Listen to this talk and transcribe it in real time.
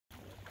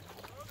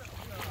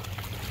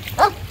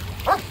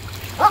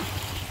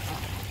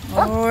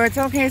Oh, it's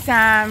okay,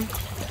 Sam.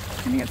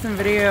 Let me get some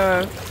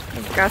video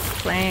of Gus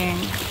playing.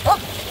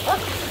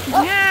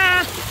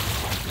 Yeah.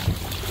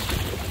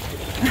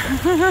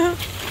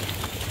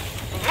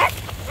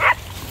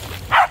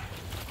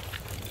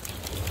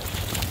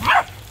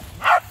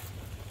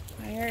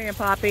 I hear you,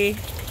 Poppy.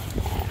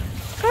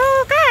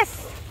 Go, Gus!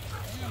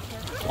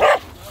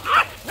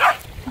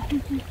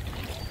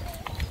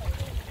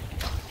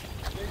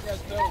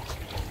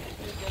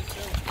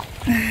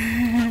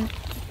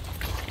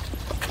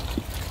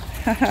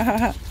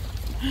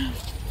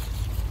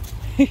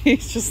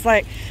 He's just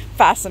like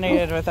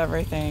fascinated with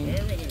everything.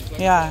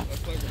 Yeah.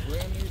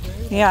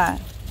 Yeah.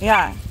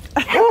 Yeah.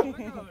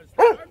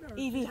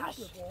 Evie, hush.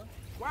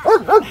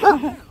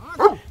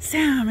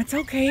 Sam, it's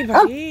okay,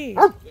 buddy.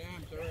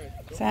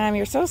 Sam,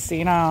 you're so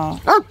senile.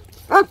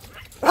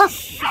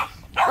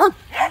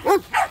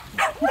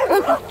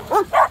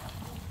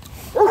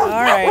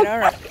 Alright,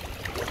 alright.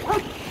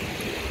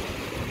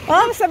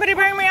 Oh, somebody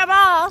bring me a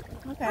ball.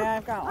 Okay,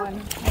 I've got one.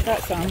 I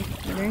got some.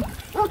 Maybe.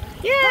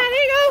 Yeah,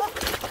 there you go.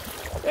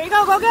 There you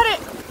go, go get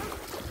it.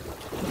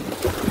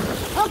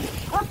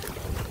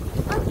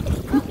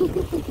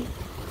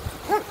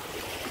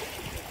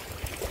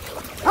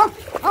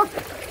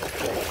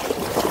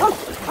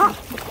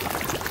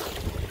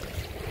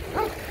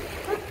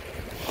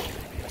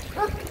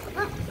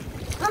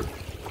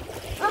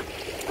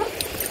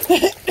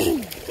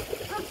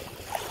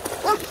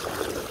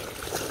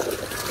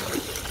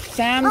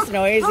 Sam's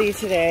noisy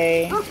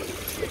today.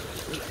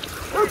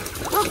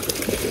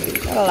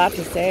 Got a lot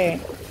to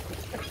say.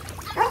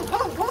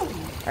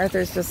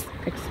 Arthur's just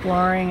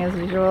exploring as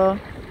usual.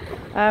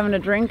 Having a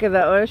drink of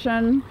the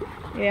ocean.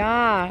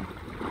 Yeah.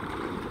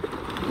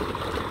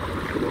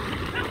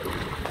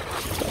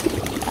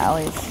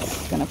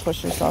 Allie's gonna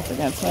push herself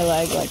against my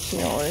leg like she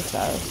always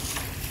does.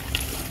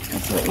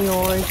 That's what you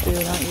always do,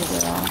 don't you,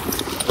 girl?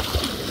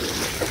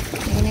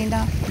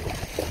 Nina,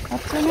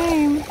 what's her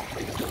name?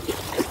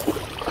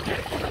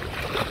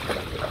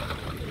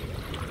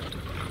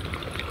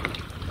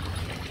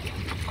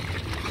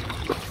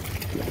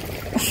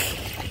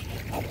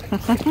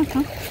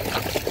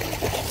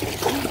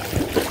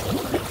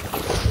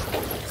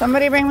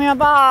 Somebody bring me a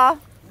ball.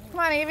 Come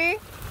on, Evie.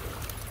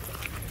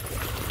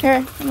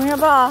 Here, bring me a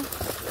ball.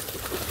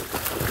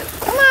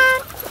 Come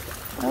on.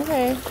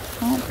 Okay,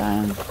 well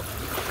done.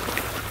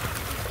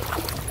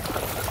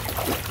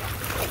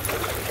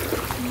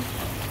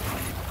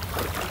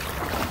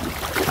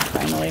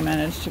 Finally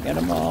managed to get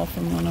a ball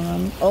from one of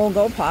them. Oh,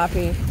 go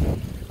Poppy.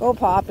 Go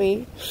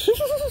Poppy.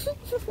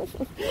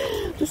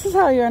 This is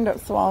how you end up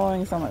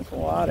swallowing so much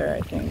water,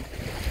 I think.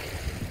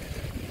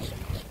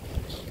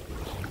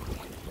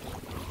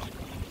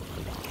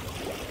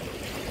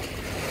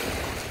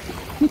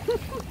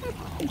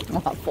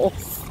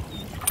 Waffles.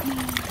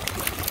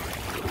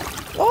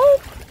 Oh,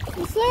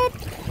 you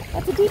slipped.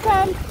 That's a deep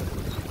end.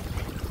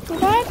 See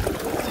that?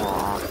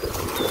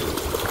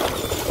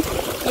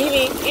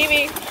 Evie,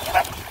 Evie.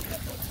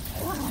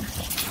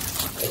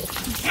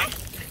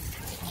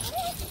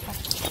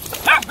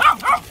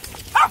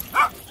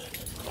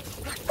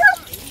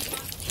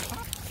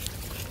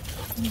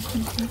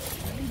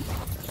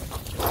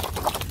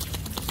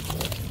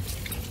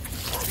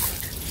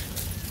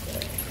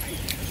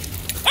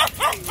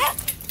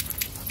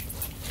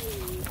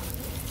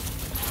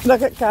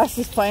 Look at Gus,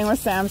 he's playing with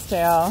Sam's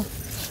tail.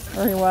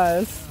 Or he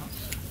was.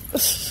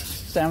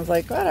 Sam's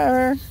like,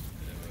 whatever.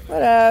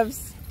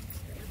 Whatevs.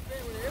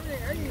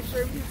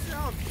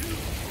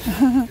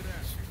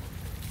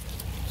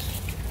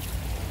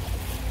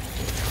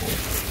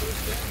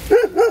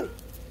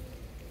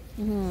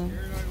 Mm-hmm.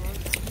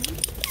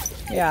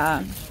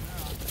 Yeah.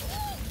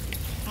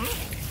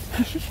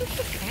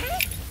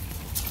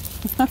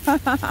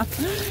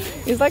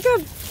 He's like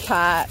a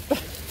cat.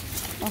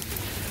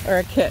 Or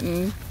a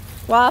kitten.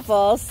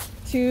 Waffles,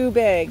 too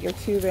big. You're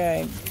too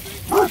big.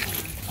 Oh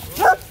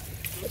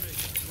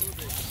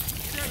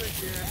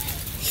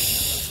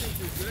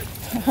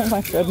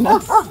my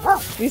goodness.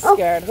 He's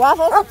scared.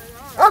 Waffles!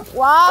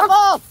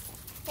 Waffles!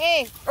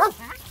 Hey,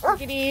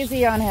 take it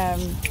easy on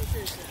him.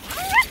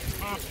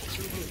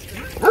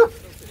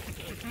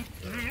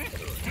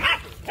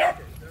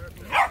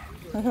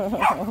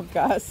 Oh,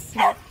 Gus.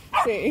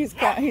 See, he's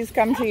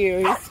come to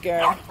you. He's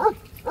scared.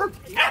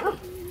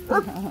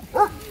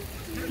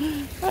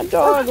 That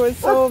dog was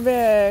so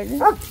big.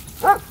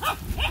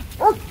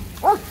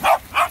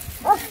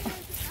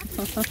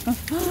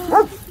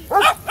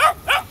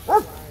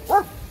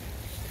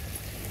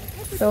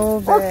 So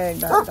big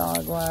that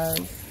dog was.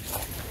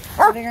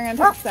 I think I'm going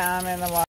to take Sam in the water.